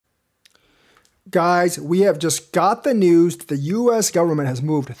Guys, we have just got the news that the US government has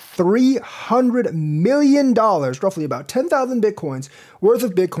moved $300 million, roughly about 10,000 Bitcoins worth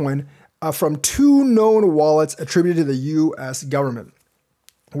of Bitcoin from two known wallets attributed to the US government.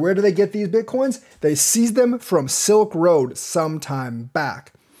 Where do they get these Bitcoins? They seized them from Silk Road some time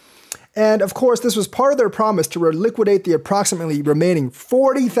back. And of course, this was part of their promise to liquidate the approximately remaining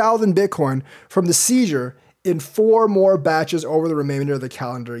 40,000 Bitcoin from the seizure in 4 more batches over the remainder of the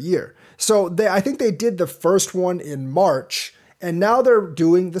calendar year. So I think they did the first one in March, and now they're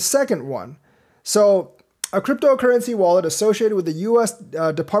doing the second one. So a cryptocurrency wallet associated with the US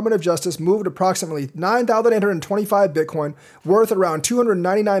Department of Justice moved approximately 9,825 Bitcoin worth around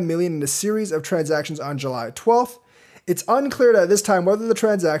 $299 million in a series of transactions on July 12th. It's unclear at this time whether the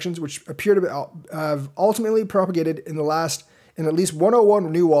transactions, which appear to have ultimately propagated in at least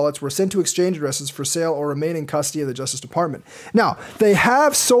 101 new wallets, were sent to exchange addresses for sale or remain in custody of the Justice Department. Now, they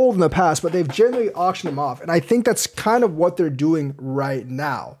have sold in the past, but they've generally auctioned them off, and I think that's kind of what they're doing right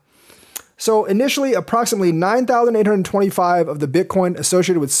now. So initially, approximately 9,825 of the Bitcoin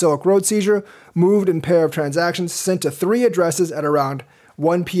associated with Silk Road Seizure moved in pair of transactions sent to 3 addresses at around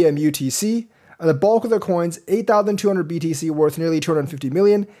 1 p.m. UTC. The bulk of the coins, 8,200 BTC worth nearly 250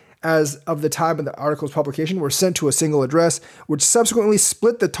 million, as of the time of the article's publication, were sent to a single address, which subsequently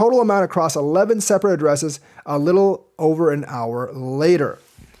split the total amount across 11 separate addresses a little over an hour later.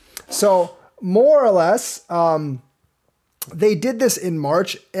 So more or less, they did this in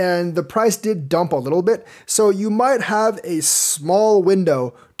March, and the price did dump a little bit. So you might have a small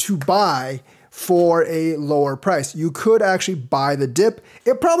window to buy for a lower price. You could actually buy the dip.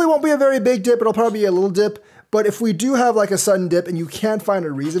 It probably won't be a very big dip. It'll probably be a little dip. But if we do have like a sudden dip and you can't find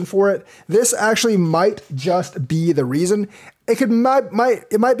a reason for it, this actually might just be the reason. It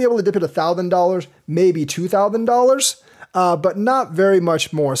might be able to dip at $1,000, maybe $2,000. But not very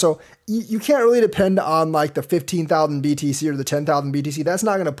much more. So you can't really depend on like the 15,000 BTC or the 10,000 BTC. That's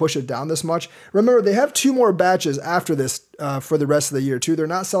not going to push it down this much. Remember, they have 2 more batches after this for the rest of the year too. They're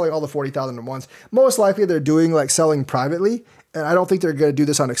not selling all the 40,000 at once. Most likely they're doing like selling privately. And I don't think they're going to do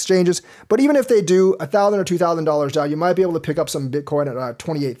this on exchanges. But even if they do $1,000 or $2,000 down, you might be able to pick up some Bitcoin at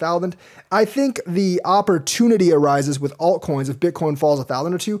 28,000. I think the opportunity arises with altcoins. If Bitcoin falls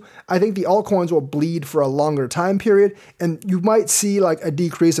 1,000 or 2, I think the altcoins will bleed for a longer time period. And you might see like a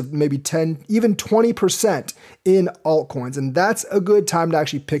decrease of maybe 10, even 20% in altcoins. And that's a good time to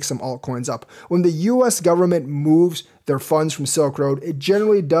actually pick some altcoins up. When the US government moves their funds from Silk Road, it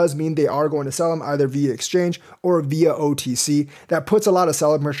generally does mean they are going to sell them either via exchange or via OTC. That puts a lot of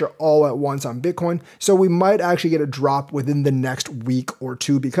selling pressure all at once on Bitcoin. So we might actually get a drop within the next week or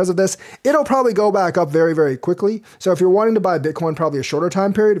 2 because of this. It'll probably go back up very, very quickly. So if you're wanting to buy Bitcoin, probably a shorter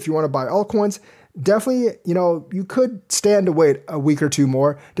time period. If you want to buy altcoins, definitely, you could stand to wait a week or 2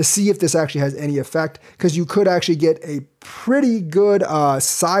 more to see if this actually has any effect, because you could actually get a pretty good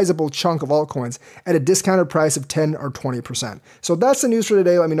sizable chunk of altcoins at a discounted price of 10 or 20%. So that's the news for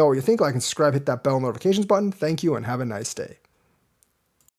today. Let me know what you think. Like and subscribe, hit that bell notifications button. Thank you and have a nice day.